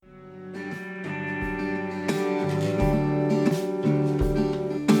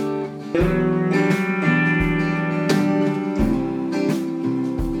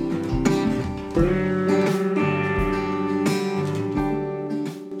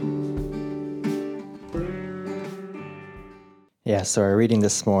Yeah, so our reading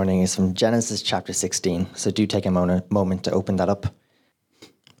this morning is from Genesis chapter 16. So do take a moment to open that up.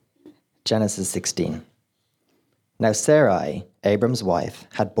 Genesis 16. Now Sarai, Abram's wife,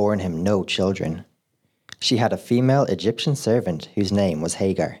 had borne him no children. She had a female Egyptian servant whose name was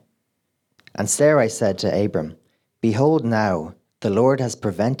Hagar. And Sarai said to Abram, "Behold now, the Lord has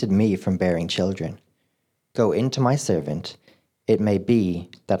prevented me from bearing children. Go into my servant. It may be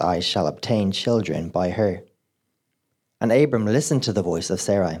that I shall obtain children by her." And Abram listened to the voice of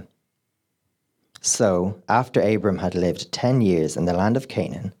Sarai. So, after Abram had lived 10 years in the land of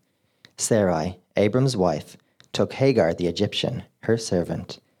Canaan, Sarai, Abram's wife, took Hagar the Egyptian, her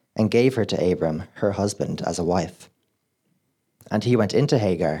servant, and gave her to Abram, her husband, as a wife. And he went into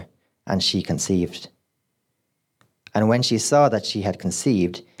Hagar, and she conceived. And when she saw that she had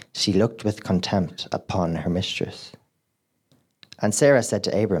conceived, she looked with contempt upon her mistress. And Sarah said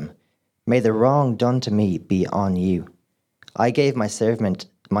to Abram, "May the wrong done to me be on you. I gave my servant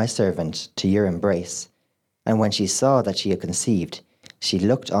to your embrace, and when she saw that she had conceived, she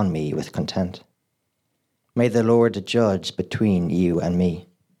looked on me with contempt. May the Lord judge between you and me."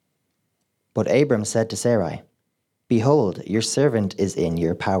 But Abram said to Sarai, "Behold, your servant is in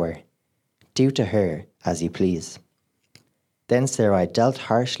your power. Do to her as you please." Then Sarai dealt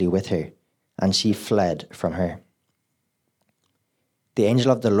harshly with her, and she fled from her. The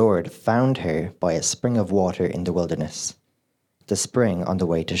angel of the Lord found her by a spring of water in the wilderness, the spring on the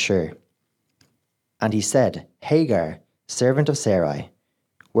way to Shur. And he said, "Hagar, servant of Sarai,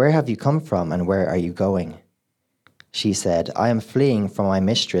 where have you come from and where are you going?" She said, "I am fleeing from my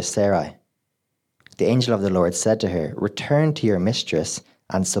mistress Sarai." The angel of the Lord said to her, "Return to your mistress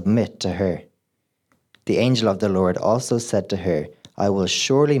and submit to her." The angel of the Lord also said to her, "I will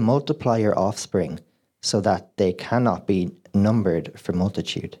surely multiply your offspring, so that they cannot be numbered for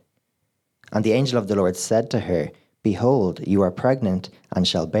multitude." And the angel of the Lord said to her, "Behold, you are pregnant and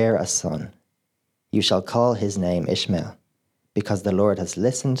shall bear a son. You shall call his name Ishmael, because the Lord has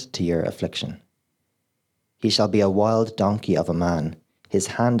listened to your affliction. He shall be a wild donkey of a man, his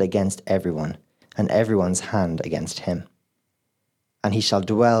hand against everyone, and everyone's hand against him. And he shall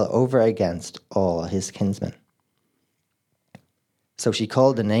dwell over against all his kinsmen." So she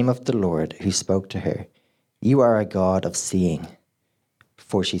called the name of the Lord who spoke to her, "You are a God of seeing."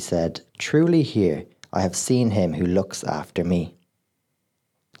 For she said, "Truly here I have seen him who looks after me."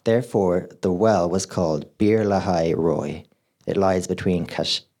 Therefore the well was called Beer Lahai Roi. It lies between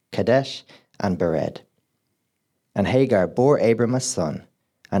Kadesh and Bered. And Hagar bore Abram a son,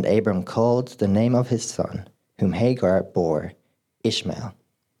 and Abram called the name of his son, whom Hagar bore, Ishmael.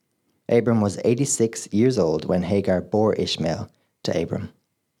 Abram was 86 years old when Hagar bore Ishmael to Abram.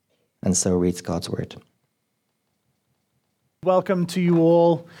 And so reads God's word. Welcome to you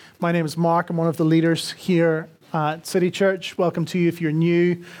all. My name is Mark. I'm one of the leaders here at City Church. Welcome to you if you're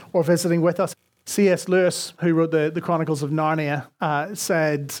new or visiting with us. C.S. Lewis, who wrote the Chronicles of Narnia,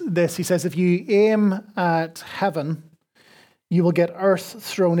 said this. He says, "If you aim at heaven, you will get earth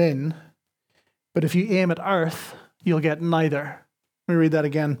thrown in. But if you aim at earth, you'll get neither." Let me read that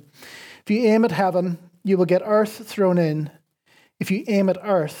again. If you aim at heaven, you will get earth thrown in. If you aim at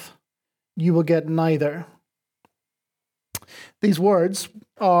earth, you will get neither. These words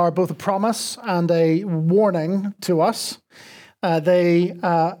are both a promise and a warning to us. They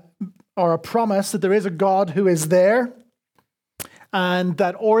are a promise that there is a God who is there, and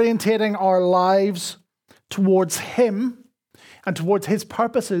that orientating our lives towards Him and towards His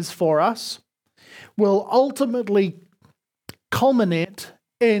purposes for us will ultimately culminate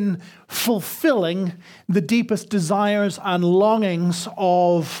in fulfilling the deepest desires and longings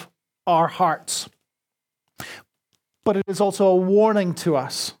of our hearts. But it is also a warning to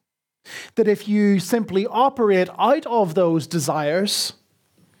us that if you simply operate out of those desires,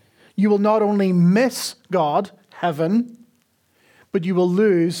 you will not only miss God, heaven, but you will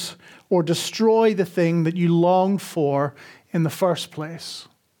lose or destroy the thing that you long for in the first place.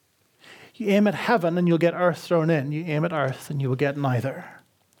 You aim at heaven and you'll get earth thrown in. You aim at earth and you will get neither.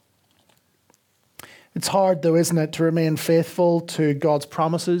 It's hard though, isn't it, to remain faithful to God's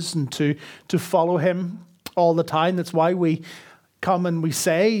promises and to follow Him all the time. That's why we come and we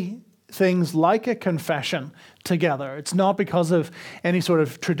say things like a confession together. It's not because of any sort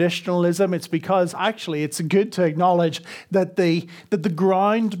of traditionalism. It's because actually it's good to acknowledge that the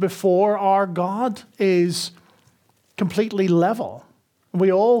ground before our God is completely level.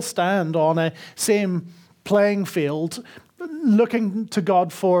 We all stand on a same playing field looking to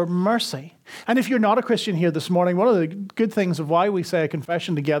God for mercy. And if you're not a Christian here this morning, one of the good things of why we say a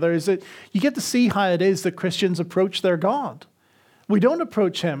confession together is that you get to see how it is that Christians approach their God. We don't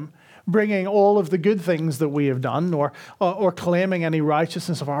approach Him bringing all of the good things that we have done or claiming any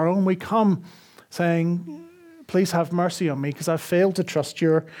righteousness of our own. We come saying, please have mercy on me because I've failed to trust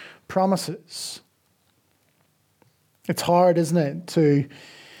your promises. It's hard, isn't it,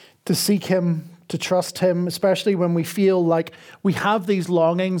 to seek him, to trust him, especially when we feel like we have these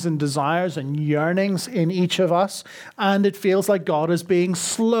longings and desires and yearnings in each of us, and it feels like God is being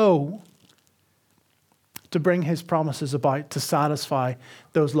slow to bring his promises about to satisfy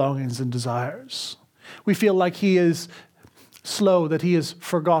those longings and desires. We feel like he is slow, that he has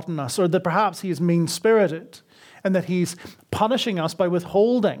forgotten us, or that perhaps he is mean-spirited, and that he's punishing us by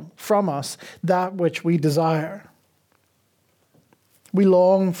withholding from us that which we desire. We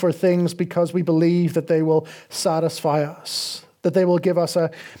long for things because we believe that they will satisfy us, that they will give us a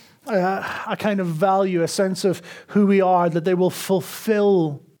kind of value, a sense of who we are, that they will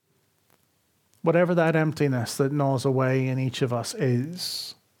fulfill whatever that emptiness that gnaws away in each of us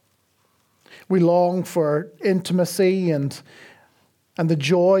is. We long for intimacy and the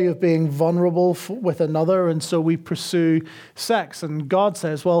joy of being vulnerable with another, and so we pursue sex. And God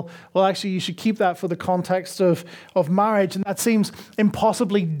says, well, actually, you should keep that for the context of marriage, and that seems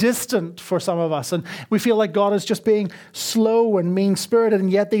impossibly distant for some of us. And we feel like God is just being slow and mean-spirited, and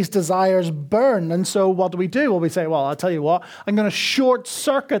yet these desires burn. And so what do? Well, we say, well, I'll tell you what, I'm going to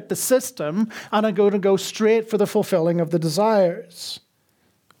short-circuit the system, and I'm going to go straight for the fulfilling of the desires.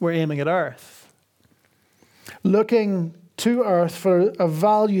 We're aiming at earth, looking to earth for a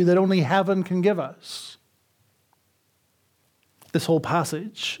value that only heaven can give us. This whole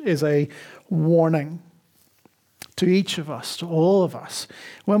passage is a warning to each of us, to all of us.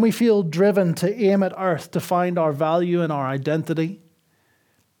 When we feel driven to aim at earth to find our value and our identity,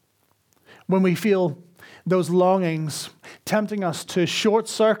 when we feel those longings tempting us to short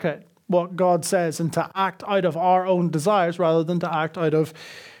circuit what God says and to act out of our own desires rather than to act out of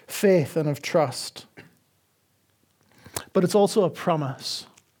faith and of trust. But it's also a promise.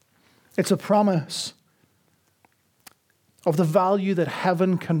 It's a promise of the value that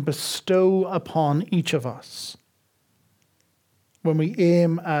heaven can bestow upon each of us when we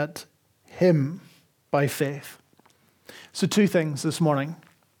aim at him by faith. So 2 things this morning.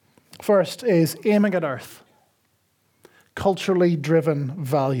 First is aiming at earth. Culturally driven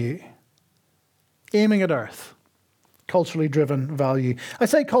value. Aiming at earth. Culturally driven value. I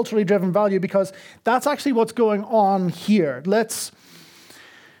say culturally driven value because that's actually what's going on here. Let's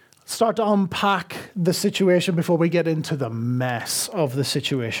start to unpack the situation before we get into the mess of the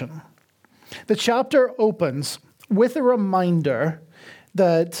situation. The chapter opens with a reminder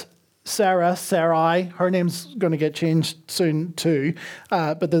that Sarai, her name's going to get changed soon too,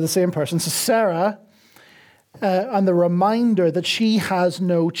 but they're the same person. So Sarah, and the reminder that she has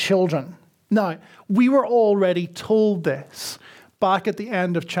no children. Now, we were already told this back at the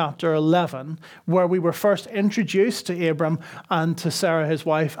end of chapter 11, where we were first introduced to Abram and to Sarah, his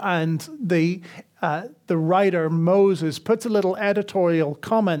wife, and the writer, Moses, puts a little editorial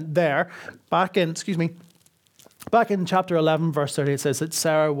comment there. Back in chapter 11, verse 30, it says that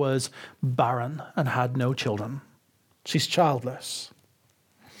Sarah was barren and had no children. She's childless.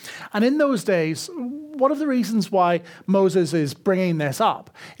 And in those days, one of the reasons why Moses is bringing this up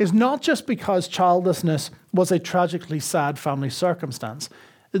is not just because childlessness was a tragically sad family circumstance,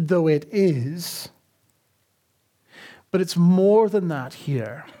 though it is, but it's more than that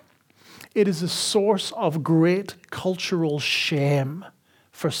here. It is a source of great cultural shame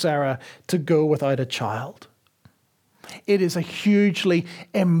for Sarah to go without a child. It is a hugely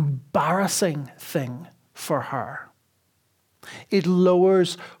embarrassing thing for her. It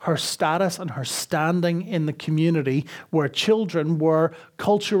lowers her status and her standing in the community where children were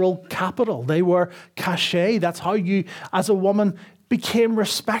cultural capital. They were cachet. That's how you, as a woman, became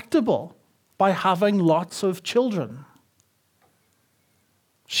respectable, by having lots of children.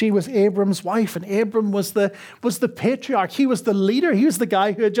 She was Abram's wife, and Abram was the patriarch. He was the leader. He was the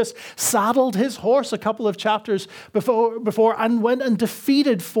guy who had just saddled his horse a couple of chapters before and went and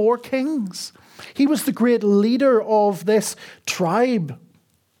defeated 4 kings. He was the great leader of this tribe.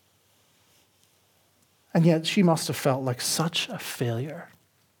 And yet she must have felt like such a failure,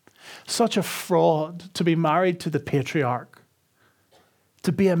 such a fraud to be married to the patriarch,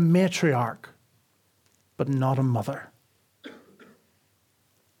 to be a matriarch, but not a mother.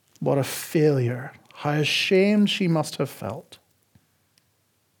 What a failure. How ashamed she must have felt.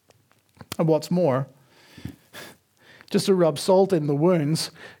 And what's more, just to rub salt in the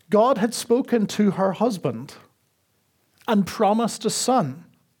wounds, God had spoken to her husband and promised a son.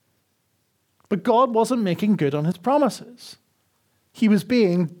 But God wasn't making good on his promises. He was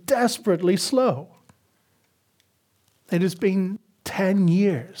being desperately slow. It has been 10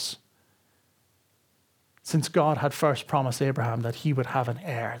 years since God had first promised Abraham that he would have an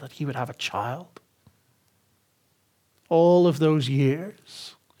heir, that he would have a child. All of those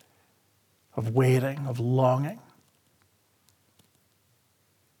years of waiting, of longing.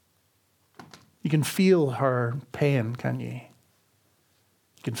 You can feel her pain, can you?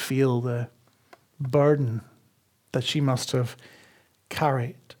 You can feel the burden that she must have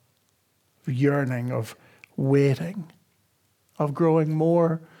carried, of yearning, of waiting, of growing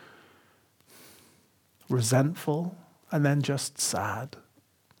more resentful and then just sad.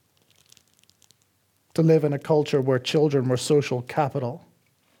 To live in a culture where children were social capital,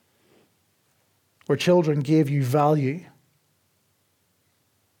 where children gave you value,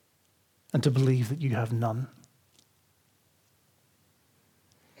 and to believe that you have none.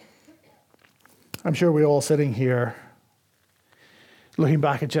 I'm sure we're all sitting here looking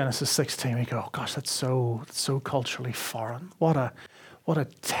back at Genesis 16, we go, gosh, that's so culturally foreign. What a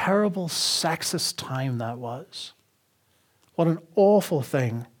terrible sexist time that was. What an awful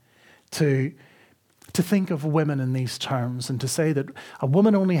thing to think of women in these terms and to say that a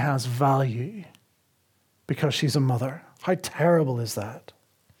woman only has value because she's a mother. How terrible is that?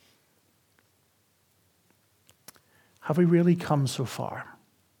 Have we really come so far?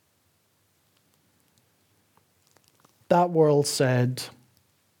 That world said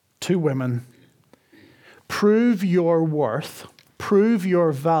to women, prove your worth, prove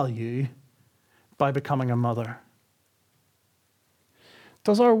your value by becoming a mother.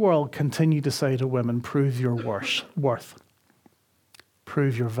 Does our world continue to say to women, prove your worth,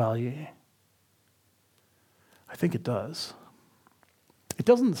 prove your value? I think it does. It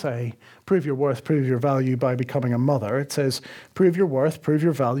doesn't say, prove your worth, prove your value by becoming a mother. It says, prove your worth, prove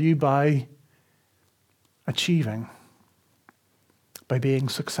your value by achieving, by being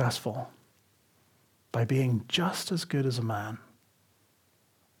successful, by being just as good as a man.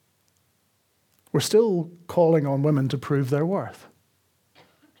 We're still calling on women to prove their worth.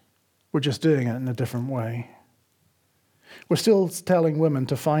 We're just doing it in a different way. We're still telling women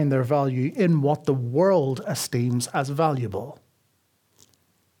to find their value in what the world esteems as valuable.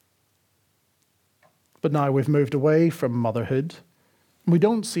 But now we've moved away from motherhood. We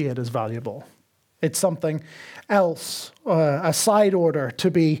don't see it as valuable. It's something else, a side order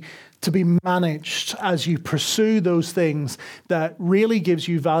to be managed as you pursue those things that really gives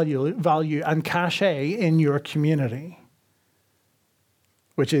you value and cachet in your community,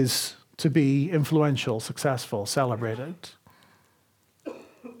 which is to be influential, successful, celebrated.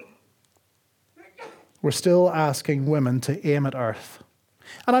 We're still asking women to aim at earth.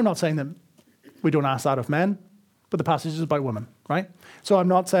 And I'm not saying that we don't ask that of men, but the passage is about women, right? So I'm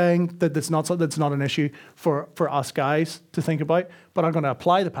not saying that that's not an issue for us guys to think about, but I'm going to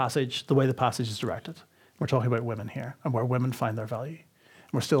apply the passage the way the passage is directed. We're talking about women here and where women find their value.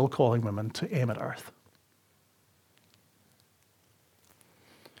 And we're still calling women to aim at earth.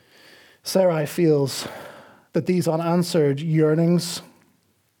 Sarai feels that these unanswered yearnings,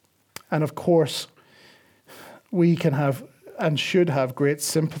 and of course, we can have and should have great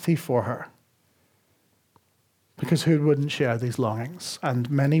sympathy for her. Because who wouldn't share these longings? And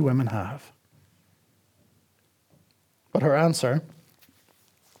many women have. But her answer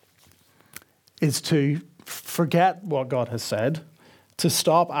is to forget what God has said, to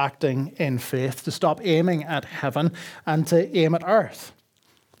stop acting in faith, to stop aiming at heaven, and to aim at earth.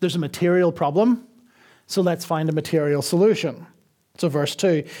 There's a material problem, so let's find a material solution. So verse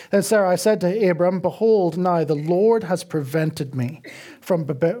 2, then Sarai said to Abram, behold, now the Lord has prevented me from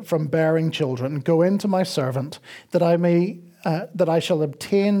bearing children. Go in to my servant, that I shall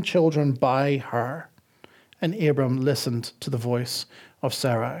obtain children by her. And Abram listened to the voice of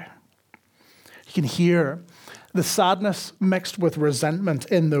Sarai. You can hear the sadness mixed with resentment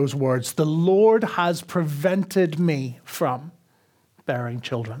in those words. The Lord has prevented me from bearing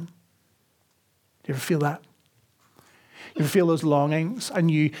children. Do you ever feel that? You feel those longings and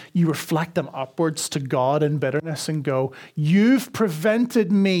you reflect them upwards to God in bitterness and go, you've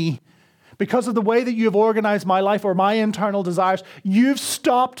prevented me because of the way that you've organized my life or my internal desires. You've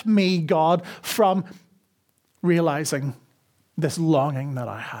stopped me, God, from realizing this longing that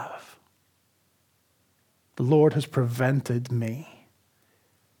I have. The Lord has prevented me.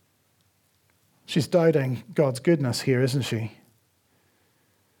 She's doubting God's goodness here, isn't she?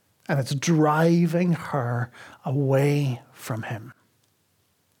 And it's driving her away from him.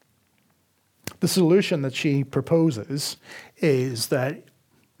 The solution that she proposes is that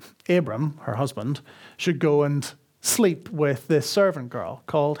Abram, her husband, should go and sleep with this servant girl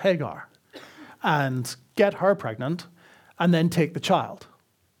called Hagar and get her pregnant and then take the child.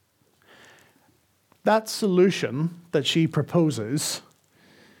 That solution that she proposes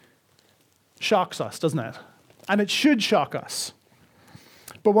shocks us, doesn't it? And it should shock us.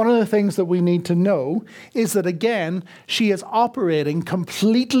 But one of the things that we need to know is that, again, she is operating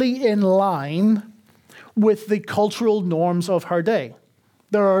completely in line with the cultural norms of her day.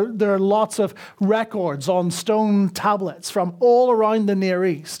 There are lots of records on stone tablets from all around the Near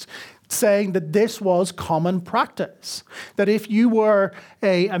East saying that this was common practice. That if you were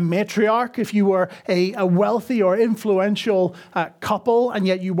a matriarch, if you were a wealthy or influential couple, and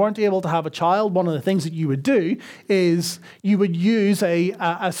yet you weren't able to have a child, one of the things that you would do is you would use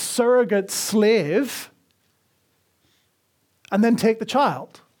a surrogate slave and then take the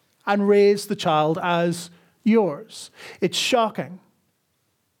child and raise the child as yours. It's shocking.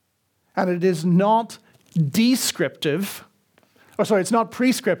 And it is not descriptive. It's not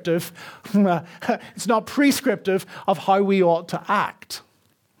prescriptive. It's not prescriptive of how we ought to act,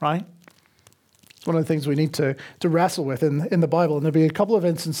 right? It's one of the things we need to wrestle with in the Bible. And there'll be a couple of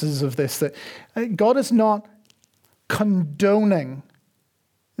instances of this that God is not condoning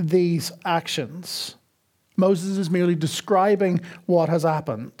these actions. Moses is merely describing what has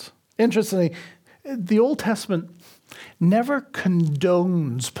happened. Interestingly, the Old Testament never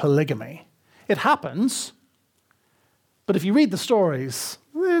condones polygamy. It happens. But if you read the stories,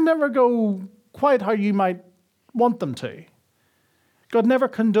 they never go quite how you might want them to. God never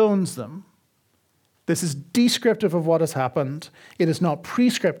condones them. This is descriptive of what has happened. It is not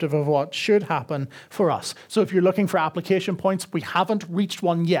prescriptive of what should happen for us. So if you're looking for application points, we haven't reached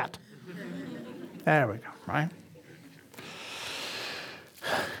one yet. There we go, right?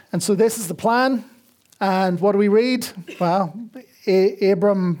 And so this is the plan. And what do we read? Well,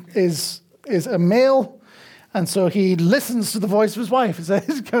 Abram is a male. And so he listens to the voice of his wife and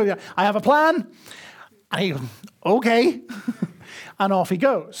says, I have a plan. Okay. And off he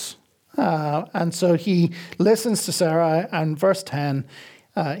goes. And so he listens to Sarah, and verse 10,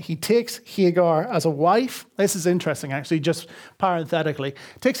 he takes Hagar as a wife. This is interesting, actually, just parenthetically.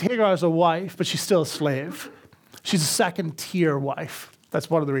 Takes Hagar as a wife, but she's still a slave. She's a second-tier wife. That's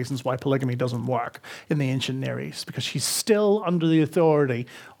one of the reasons why polygamy doesn't work in the ancient Near East, because she's still under the authority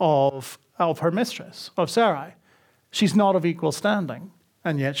of her mistress, of Sarai. She's not of equal standing,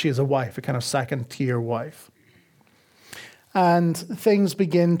 and yet she is a wife, a kind of second-tier wife. And things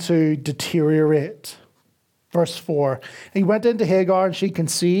begin to deteriorate. Verse 4, he went into Hagar, and she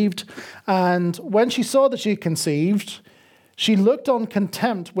conceived, and when she saw that she conceived, she looked on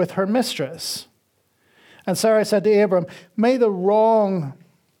contempt with her mistress. And Sarai said to Abram, may the wrong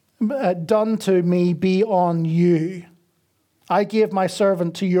done to me be on you. I gave my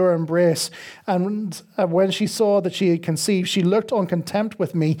servant to your embrace. And when she saw that she had conceived, she looked on contempt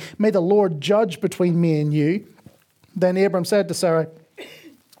with me. May the Lord judge between me and you. Then Abram said to Sarai,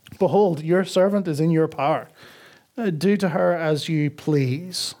 behold, your servant is in your power. Do to her as you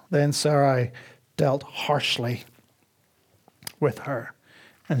please. Then Sarai dealt harshly with her,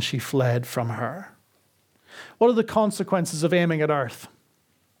 and she fled from her. What are the consequences of aiming at earth?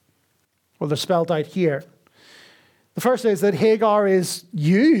 Well, they're spelled out here. The first is that Hagar is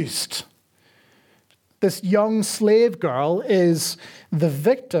used. This young slave girl is the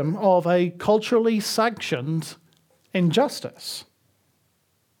victim of a culturally sanctioned injustice.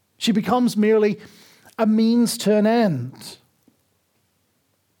 She becomes merely a means to an end.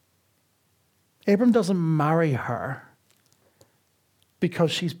 Abram doesn't marry her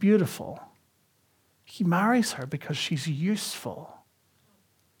because she's beautiful. He marries her because she's useful.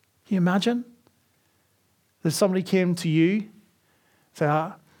 Can you imagine? If somebody came to you, say,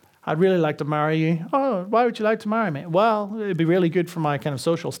 I'd really like to marry you. Oh, why would you like to marry me? Well, it'd be really good for my kind of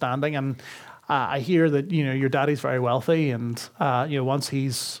social standing. And I hear that, your daddy's very wealthy, and, once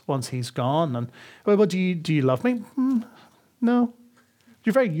he's gone. And, well, do you love me? No.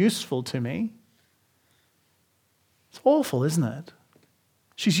 You're very useful to me. It's awful, isn't it?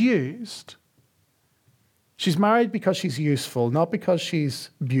 She's used. She's married because she's useful, not because she's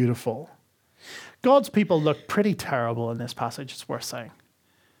beautiful. God's people look pretty terrible in this passage, it's worth saying.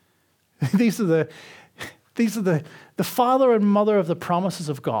 These are the father and mother of the promises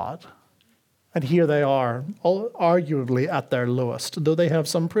of God. And here they are, arguably at their lowest, though they have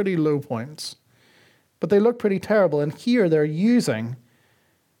some pretty low points. But they look pretty terrible. And here they're using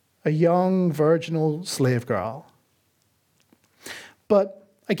a young virginal slave girl. But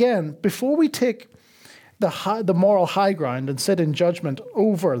again, before we take the moral high ground and sit in judgment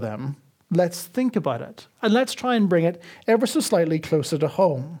over them, let's think about it. And let's try and bring it ever so slightly closer to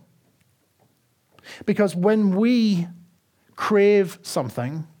home. Because when we crave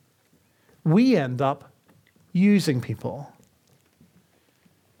something, we end up using people.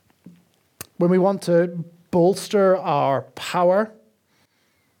 When we want to bolster our power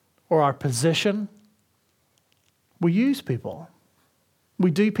or our position. We use people.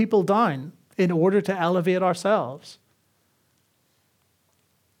 We do people down in order to elevate ourselves.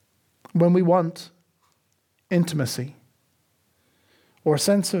 When we want intimacy or a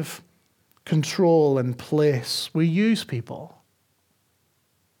sense of control and place, we use people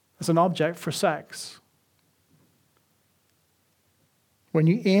as an object for sex. When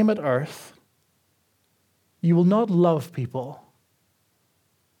you aim at earth, you will not love people.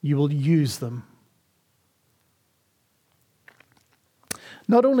 You will use them.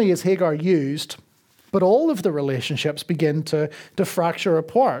 Not only is Hagar used, but all of the relationships begin to fracture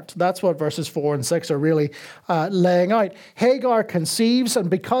apart. That's what verses 4 and 6 are really laying out. Hagar conceives, and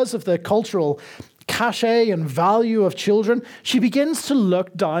because of the cultural cachet and value of children, she begins to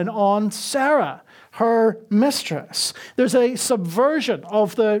look down on Sarah, her mistress. There's a subversion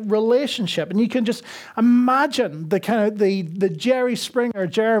of the relationship, and you can just imagine the kind of the Jerry Springer,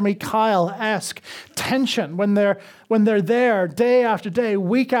 Jeremy Kyle-esque tension when they're there day after day,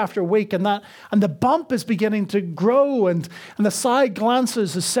 week after week, and the bump is beginning to grow, and the side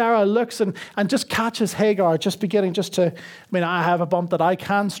glances as Sarah looks and just catches Hagar, just beginning just to, I have a bump that I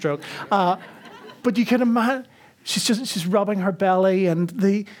can stroke, but you can imagine she's rubbing her belly and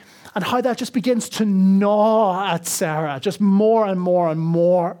how that just begins to gnaw at Sarah, just more and more and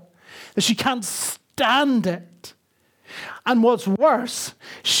more, that she can't stand it. And what's worse,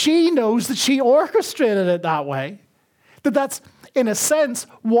 she knows that she orchestrated it that way, that's, in a sense,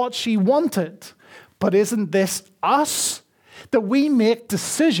 what she wanted. But isn't this us? That we make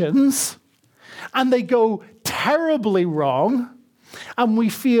decisions and they go terribly wrong, and we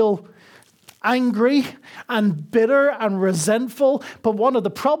feel angry and bitter and resentful. But one of the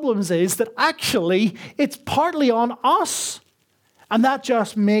problems is that actually it's partly on us, and that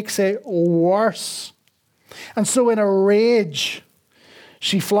just makes it worse. And so in a rage,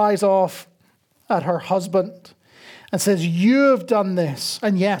 she flies off at her husband and says, "You have done this."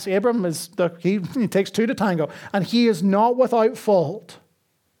 And yes, Abram he takes two to tango, and he is not without fault.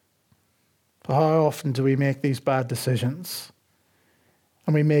 But how often do we make these bad decisions?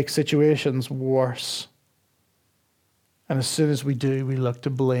 And we make situations worse. And as soon as we do, we look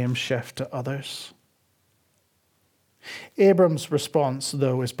to blame shift to others. Abram's response,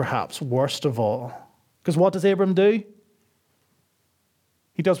 though, is perhaps worst of all. Because what does Abram do?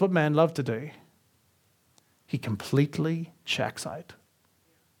 He does what men love to do. He completely checks out.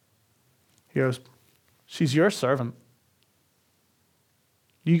 He goes, "She's your servant.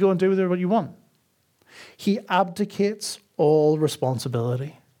 You go and do with her what you want." He abdicates all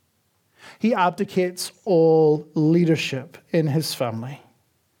responsibility. He abdicates all leadership in his family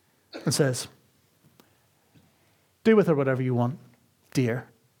and says, "Do with her whatever you want, dear.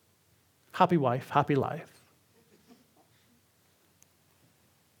 Happy wife, happy life."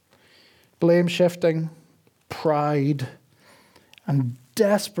 Blame shifting, pride, and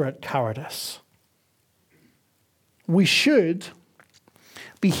desperate cowardice. We should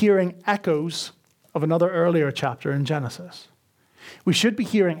be hearing echoes of another earlier chapter in Genesis. We should be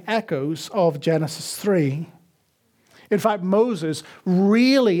hearing echoes of Genesis 3. In fact, Moses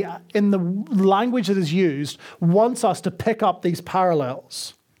really, in the language that is used, wants us to pick up these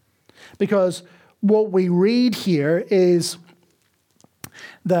parallels. Because what we read here is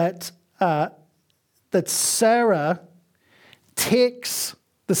that Sarah takes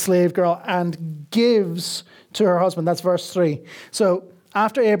the slave girl and gives to her husband. That's verse 3. So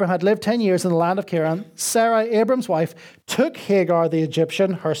after Abram had lived 10 years in the land of Canaan, Sarah, Abram's wife, took Hagar the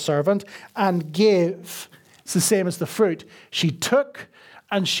Egyptian, her servant, and gave. It's the same as the fruit. She took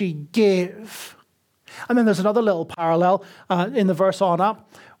and she gave. And then there's another little parallel in the verse on up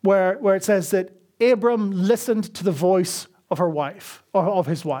where it says that Abram listened to the voice of her wife, or of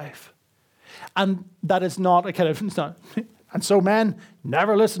his wife. And that is not a kind of, it's not, and so men,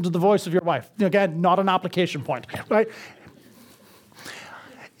 never listen to the voice of your wife. Again, not an application point, right?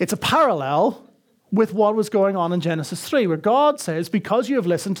 It's a parallel with what was going on in Genesis 3, where God says, because you have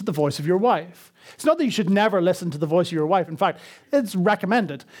listened to the voice of your wife. It's not that you should never listen to the voice of your wife. In fact, it's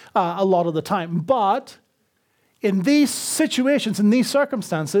recommended a lot of the time. But in these situations, in these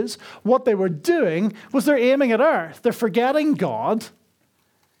circumstances, what they were doing was they're aiming at earth. They're forgetting God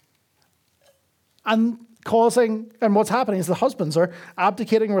and what's happening is the husbands are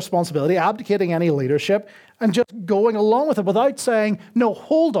abdicating responsibility, abdicating any leadership, and just going along with it without saying, "No,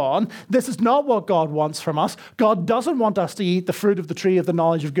 hold on, this is not what God wants from us. God doesn't want us to eat the fruit of the tree of the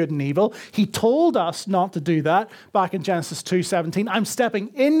knowledge of good and evil. He told us not to do that back in Genesis 2:17. I'm stepping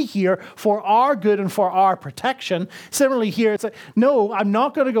in here for our good and for our protection." Similarly here, it's like, no, I'm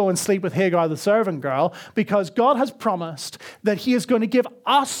not going to go and sleep with Hagar the servant girl, because God has promised that he is going to give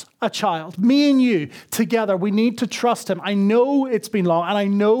us a child. Me and you together, we need to trust him. I know it's been long, and I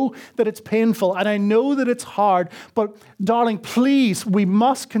know that it's painful, and I know that it's hard, but darling, please, we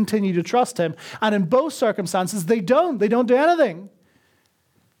must continue to trust him. And in both circumstances, they don't do anything.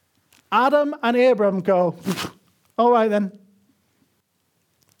 Adam and Abram go, all right then.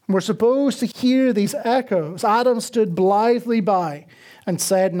 We're supposed to hear these echoes. Adam stood blithely by and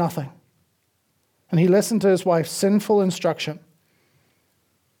said nothing. And he listened to his wife's sinful instruction.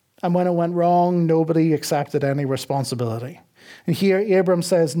 And when it went wrong, nobody accepted any responsibility. And here Abram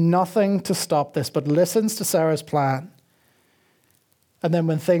says nothing to stop this, but listens to Sarah's plan. And then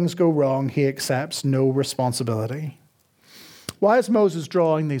when things go wrong, he accepts no responsibility. Why is Moses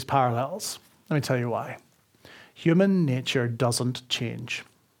drawing these parallels? Let me tell you why. Human nature doesn't change.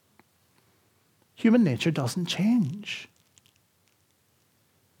 Human nature doesn't change.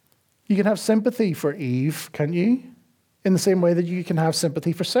 You can have sympathy for Eve, can't you? In the same way that you can have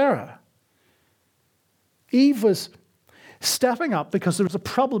sympathy for Sarah. Eve was stepping up because there was a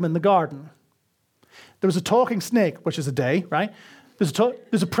problem in the garden. There was a talking snake, which is a day, right? There's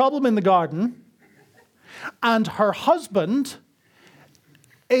a problem in the garden, and her husband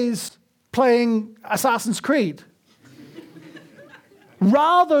is playing Assassin's Creed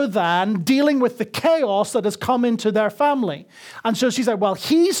rather than dealing with the chaos that has come into their family. And so she's like, well,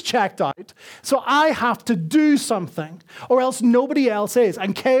 he's checked out, so I have to do something, or else nobody else is,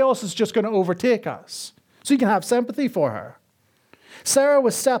 and chaos is just going to overtake us. So you can have sympathy for her. Sarah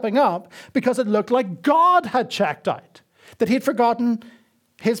was stepping up because it looked like God had checked out, that he'd forgotten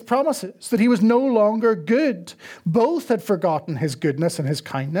his promises, that he was no longer good. Both had forgotten his goodness and his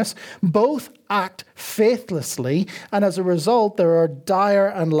kindness. Both act faithlessly, and as a result, there are dire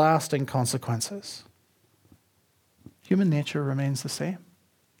and lasting consequences. Human nature remains the same.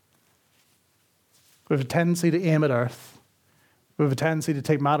 We have a tendency to aim at earth. We have a tendency to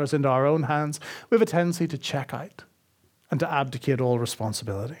take matters into our own hands. We have a tendency to check out and to abdicate all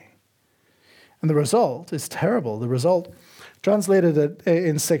responsibility. And the result is terrible. The result, translated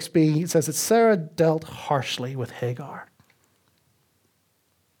in 6b, it says that Sarah dealt harshly with Hagar.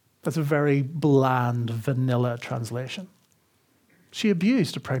 That's a very bland, vanilla translation. She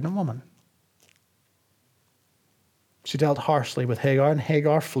abused a pregnant woman. She dealt harshly with Hagar, and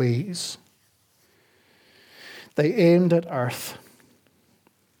Hagar flees. They aimed at earth,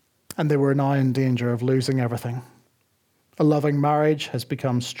 and they were now in danger of losing everything. A loving marriage has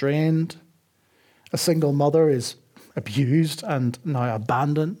become strained. A single mother is abused and now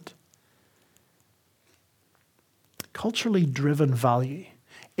abandoned. Culturally driven value,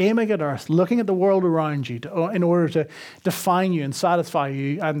 aiming at earth, looking at the world around you in order to define you and satisfy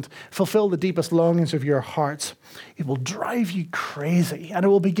you and fulfill the deepest longings of your hearts, it will drive you crazy, and it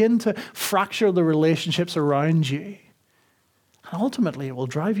will begin to fracture the relationships around you. And ultimately, it will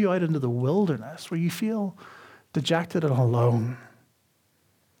drive you out into the wilderness where you feel dejected and alone.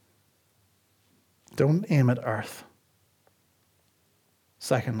 Don't aim at earth.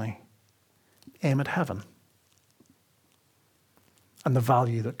 Secondly, aim at heaven and the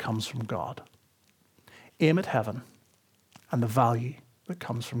value that comes from God. Aim at heaven and the value that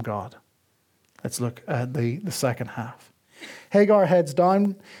comes from God. Let's look at the second half. Hagar heads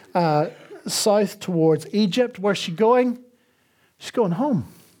down south towards Egypt. Where's she going? She's going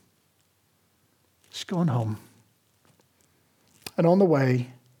home. She's going home. And on the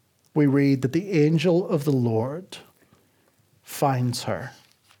way, we read that the angel of the Lord finds her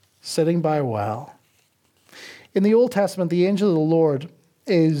sitting by a well. In the Old Testament, the angel of the Lord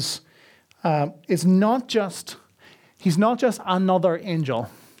is not just, he's not just another angel.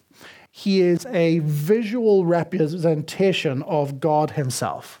 He is a visual representation of God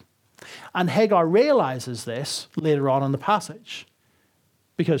himself. And Hagar realizes this later on in the passage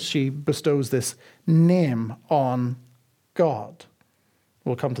because she bestows this name on God.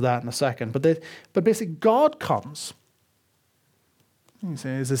 We'll come to that in a second. But basically, God comes. You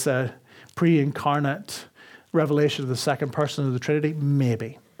say, is this a pre-incarnate revelation of the second person of the Trinity?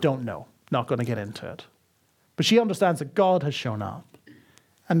 Maybe. Don't know. Not going to get into it. But she understands that God has shown up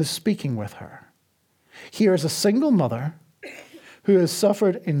and is speaking with her. Here is a single mother who has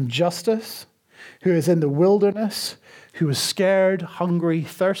suffered injustice, who is in the wilderness, who is scared, hungry,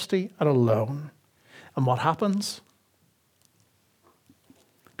 thirsty, and alone. And what happens?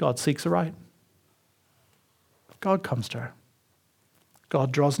 God seeks her out. God comes to her.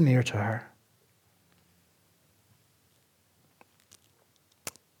 God draws near to her.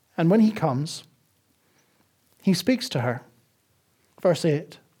 And when he comes, he speaks to her. Verse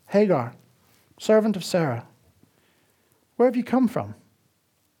 8, Hagar, servant of Sarah, where have you come from?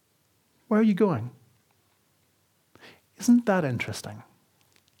 Where are you going? Isn't that interesting?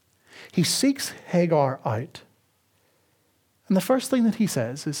 He seeks Hagar out. And the first thing that he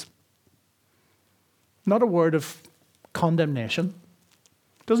says is not a word of condemnation.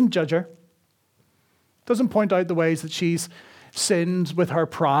 Doesn't judge her. Doesn't point out the ways that she's sinned with her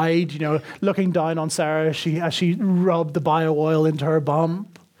pride, looking down on Sarah as she rubbed the bio oil into her bum.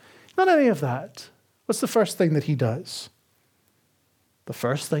 Not any of that. What's the first thing that he does? The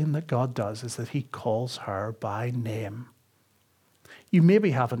first thing that God does is that he calls her by name. You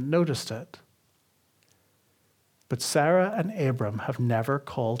maybe haven't noticed it, but Sarah and Abram have never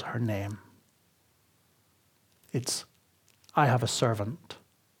called her name. It's, I have a servant.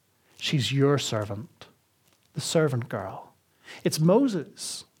 She's your servant, the servant girl. It's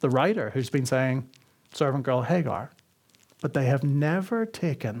Moses, the writer, who's been saying, servant girl Hagar. But they have never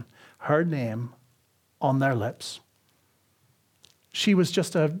taken her name on their lips. She was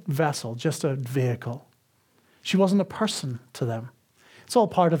just a vessel, just a vehicle. She wasn't a person to them. It's all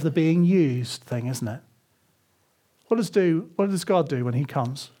part of the being used thing, isn't it? What does God do when he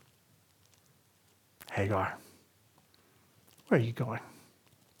comes? Hagar, where are you going?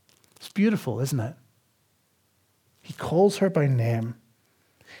 It's beautiful, isn't it? He calls her by name.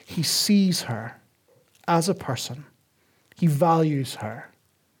 He sees her as a person. He values her.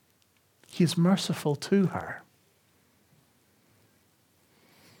 He is merciful to her.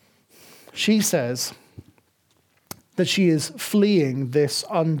 She says that she is fleeing this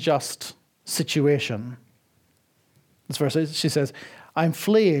unjust situation. This verse, she says, I'm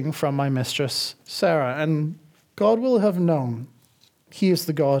fleeing from my mistress Sarah, and God will have known he is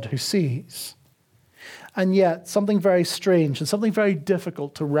the God who sees. And yet, something very strange and something very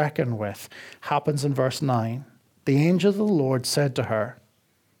difficult to reckon with happens in verse 9. The angel of the Lord said to her,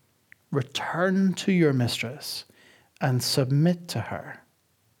 return to your mistress and submit to her.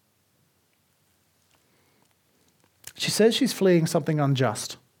 She says she's fleeing something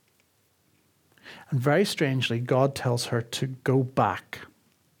unjust. And very strangely, God tells her to go back.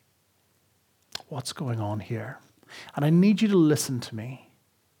 What's going on here? And I need you to listen to me.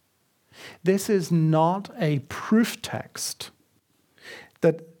 This is not a proof text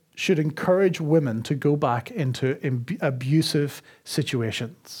that should encourage women to go back into abusive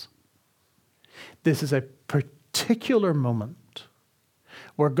situations. This is a particular moment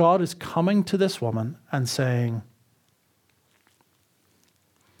where God is coming to this woman and saying,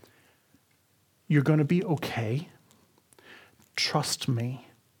 you're going to be okay. Trust me.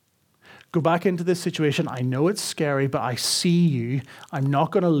 Go back into this situation. I know it's scary, but I see you. I'm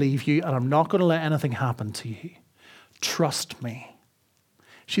not going to leave you, and I'm not going to let anything happen to you. Trust me.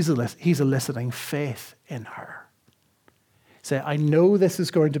 He's eliciting faith in her. Say, I know this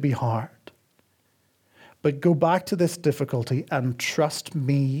is going to be hard, but go back to this difficulty and trust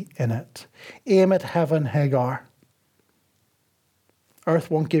me in it. Aim at heaven, Hagar.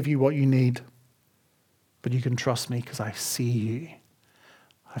 Earth won't give you what you need, but you can trust me because I see you.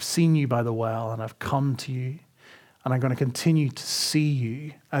 I've seen you by the well, and I've come to you, and I'm going to continue to see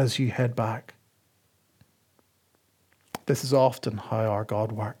you as you head back. This is often how our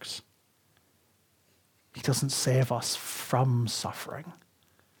God works. He doesn't save us from suffering.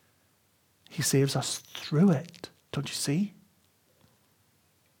 He saves us through it. Don't you see?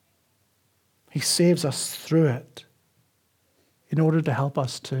 He saves us through it in order to help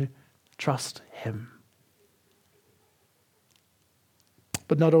us to trust him.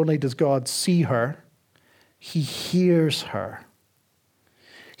 But not only does God see her, he hears her.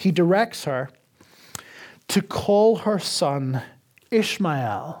 He directs her to call her son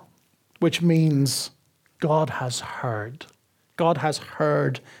Ishmael, which means God has heard. God has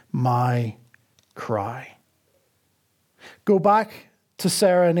heard my cry. Go back to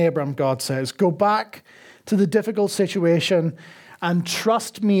Sarah and Abram, God says. Go back to the difficult situation and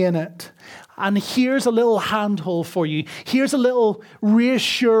trust me in it. And here's a little handhold for you. Here's a little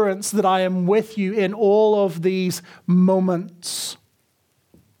reassurance that I am with you in all of these moments.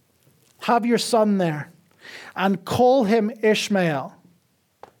 Have your son there and call him Ishmael,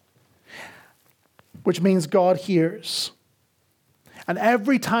 which means God hears. And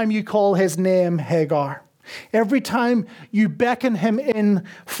every time you call his name Hagar, every time you beckon him in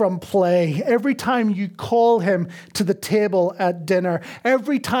from play, every time you call him to the table at dinner,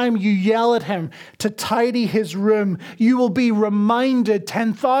 every time you yell at him to tidy his room, you will be reminded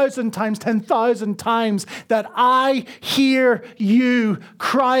 10,000 times, 10,000 times that I hear you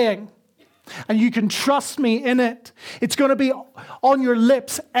crying. And you can trust me in it. It's going to be on your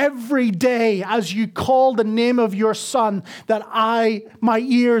lips every day as you call the name of your son that my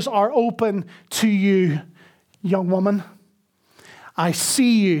ears are open to you. Young woman, I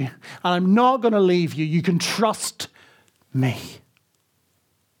see you, and I'm not going to leave you. You can trust me.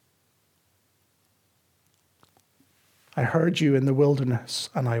 I heard you in the wilderness,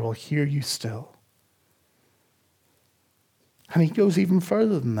 and I will hear you still. And he goes even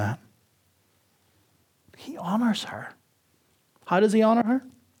further than that. He honors her. How does he honor her?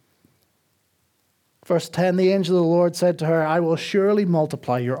 Verse 10, the angel of the Lord said to her, I will surely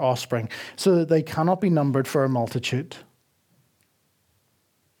multiply your offspring so that they cannot be numbered for a multitude.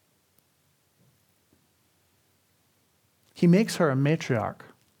 He makes her a matriarch.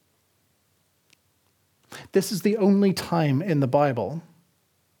 This is the only time in the Bible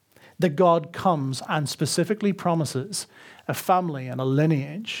that God comes and specifically promises a family and a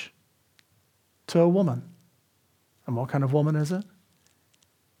lineage to a woman. And what kind of woman is it?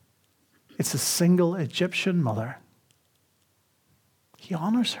 It's a single Egyptian mother. He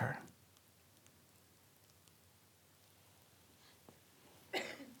honors her.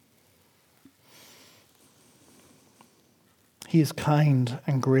 He is kind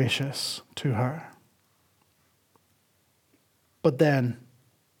and gracious to her. But then,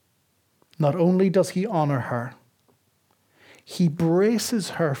 not only does he honor her, he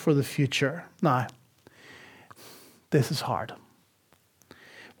braces her for the future. Now, this is hard.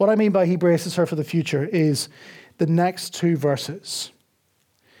 What I mean by he braces her for the future is the next two verses.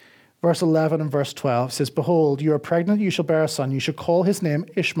 Verse 11 and verse 12 says, Behold, you are pregnant, you shall bear a son. You shall call his name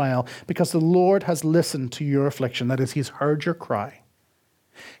Ishmael, because the Lord has listened to your affliction. That is, he's heard your cry.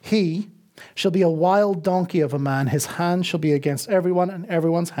 He shall be a wild donkey of a man. His hand shall be against everyone, and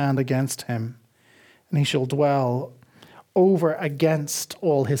everyone's hand against him. And he shall dwell over against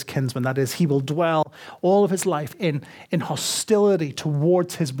all his kinsmen. That is, he will dwell all of his life in hostility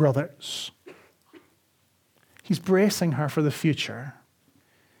towards his brothers. He's bracing her for the future.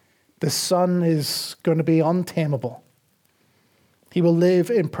 The son is going to be untamable. He will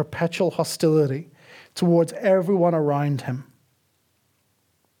live in perpetual hostility towards everyone around him.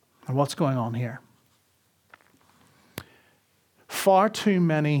 And what's going on here? Far too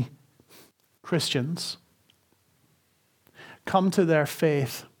many Christians come to their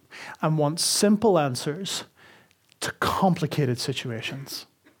faith and want simple answers to complicated situations.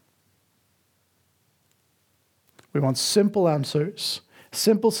 We want simple answers,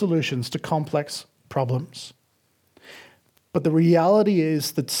 simple solutions to complex problems. But the reality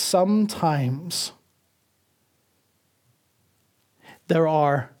is that sometimes there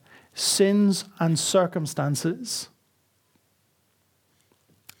are sins and circumstances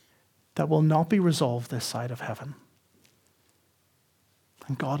that will not be resolved this side of heaven.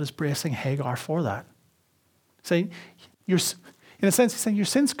 And God is bracing Hagar for that. Saying, in a sense, he's saying, your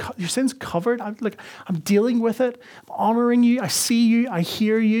sin's covered. I'm dealing with it. I'm honoring you. I see you. I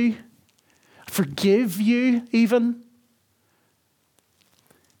hear you. I forgive you even.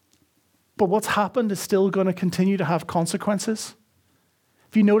 But what's happened is still going to continue to have consequences.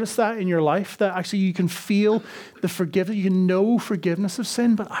 Have you noticed that in your life? That actually you can feel the forgiveness, you can know forgiveness of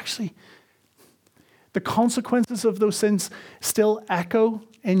sin, but actually the consequences of those sins still echo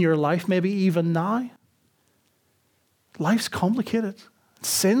in your life, maybe even now. Life's complicated.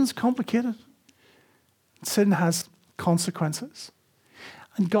 Sin's complicated. Sin has consequences.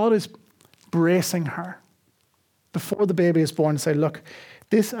 And God is bracing her before the baby is born to say, look,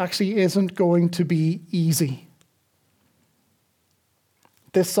 this actually isn't going to be easy.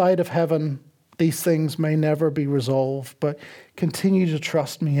 This side of heaven, these things may never be resolved, but continue to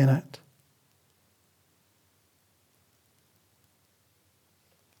trust me in it.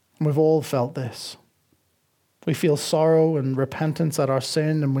 We've all felt this. We feel sorrow and repentance at our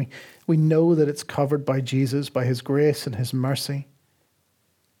sin, and we know that it's covered by Jesus, by his grace and his mercy.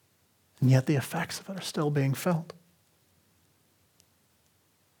 And yet the effects of it are still being felt.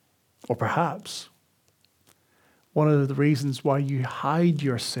 Or perhaps one of the reasons why you hide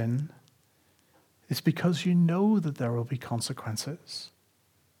your sin is because you know that there will be consequences.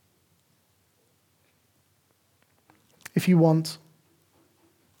 If you want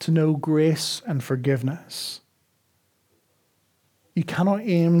to know grace and forgiveness, you cannot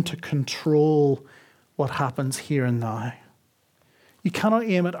aim to control what happens here and now. You cannot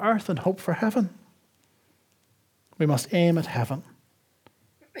aim at earth and hope for heaven. We must aim at heaven.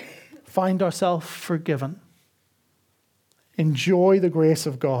 Find ourselves forgiven. Enjoy the grace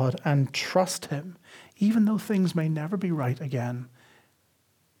of God and trust him, even though things may never be right again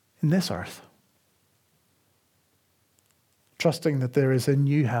in this earth. Trusting that there is a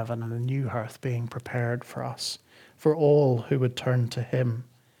new heaven and a new earth being prepared for us, for all who would turn to him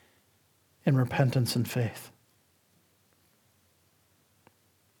in repentance and faith.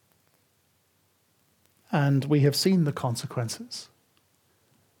 And we have seen the consequences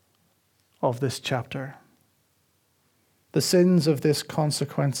of this chapter. The sins of this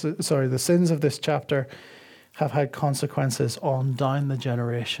chapter have had consequences on down the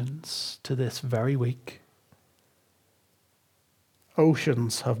generations to this very week.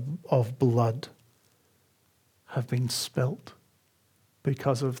 Oceans of blood have been spilt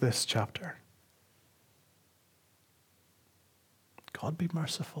because of this chapter. God be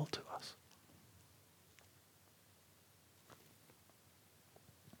merciful to us.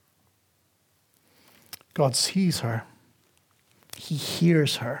 God sees her. He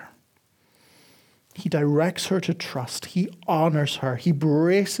hears her. He directs her to trust. He honors her. He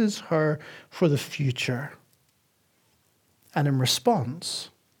braces her for the future. And in response,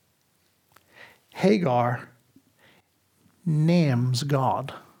 Hagar names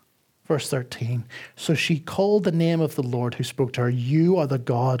God. Verse 13. So she called the name of the Lord who spoke to her, "You are the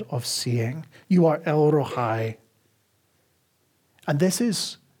God of seeing. You are El Rohai." And this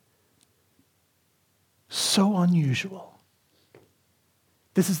is so unusual.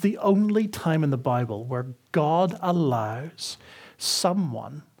 This is the only time in the Bible where God allows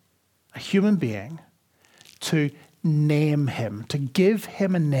someone, a human being, to name him, to give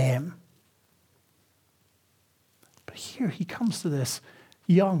him a name. But here he comes to this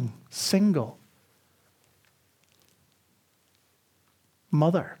young, single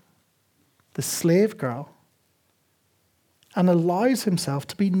mother, the slave girl, and allows himself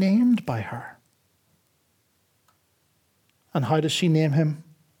to be named by her. And how does she name him?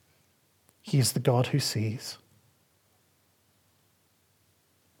 He is the God who sees.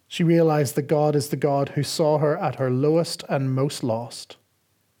 She realized that God is the God who saw her at her lowest and most lost.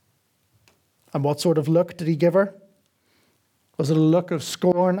 And what sort of look did he give her? Was it a look of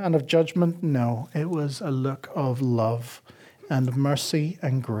scorn and of judgment? No, it was a look of love and mercy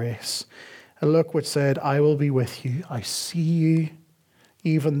and grace. A look which said, I will be with you. I see you,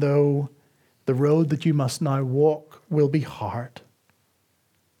 even though the road that you must now walk will be hard.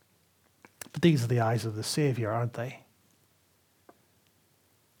 But these are the eyes of the Savior, aren't they?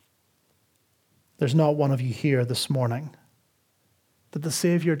 There's not one of you here this morning that the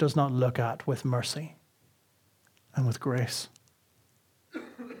Savior does not look at with mercy and with grace.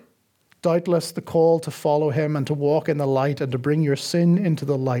 Doubtless the call to follow him and to walk in the light and to bring your sin into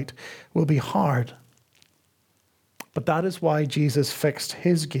the light will be hard. But that is why Jesus fixed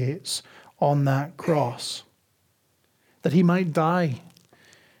his gaze on that cross, that he might die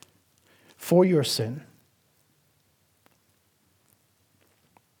for your sin.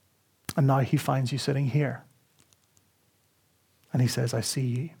 And now he finds you sitting here. And he says, I see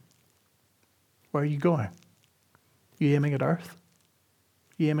you. Where are you going? You aiming at earth?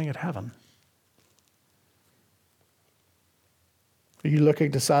 You aiming at heaven? Are you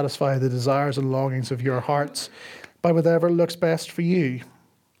looking to satisfy the desires and longings of your hearts by whatever looks best for you?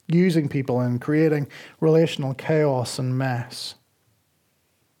 Using people and creating relational chaos and mess.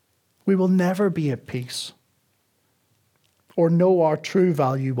 We will never be at peace or know our true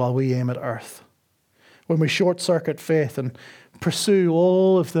value while we aim at earth. When we short-circuit faith and pursue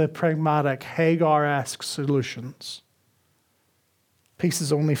all of the pragmatic, Hagar-esque solutions, peace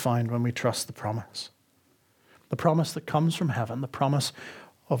is only found when we trust the promise. The promise that comes from heaven, the promise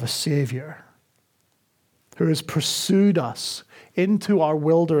of a Savior who has pursued us into our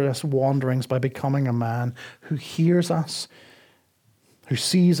wilderness wanderings by becoming a man, who hears us, who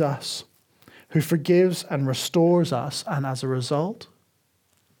sees us, who forgives and restores us, and as a result,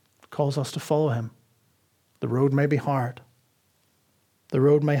 calls us to follow him. The road may be hard. The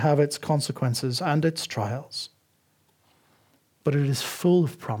road may have its consequences and its trials, but it is full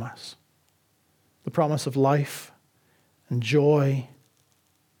of promise. The promise of life and joy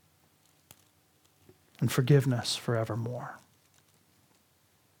and forgiveness forevermore.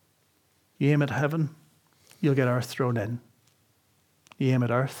 You aim at heaven, you'll get earth thrown in. You aim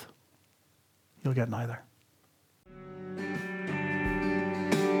at earth, you'll get neither.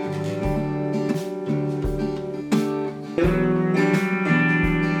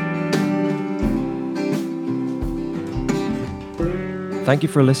 Thank you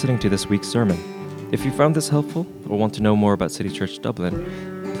for listening to this week's sermon. If you found this helpful or want to know more about City Church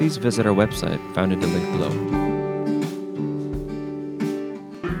Dublin, please visit our website found in the link below.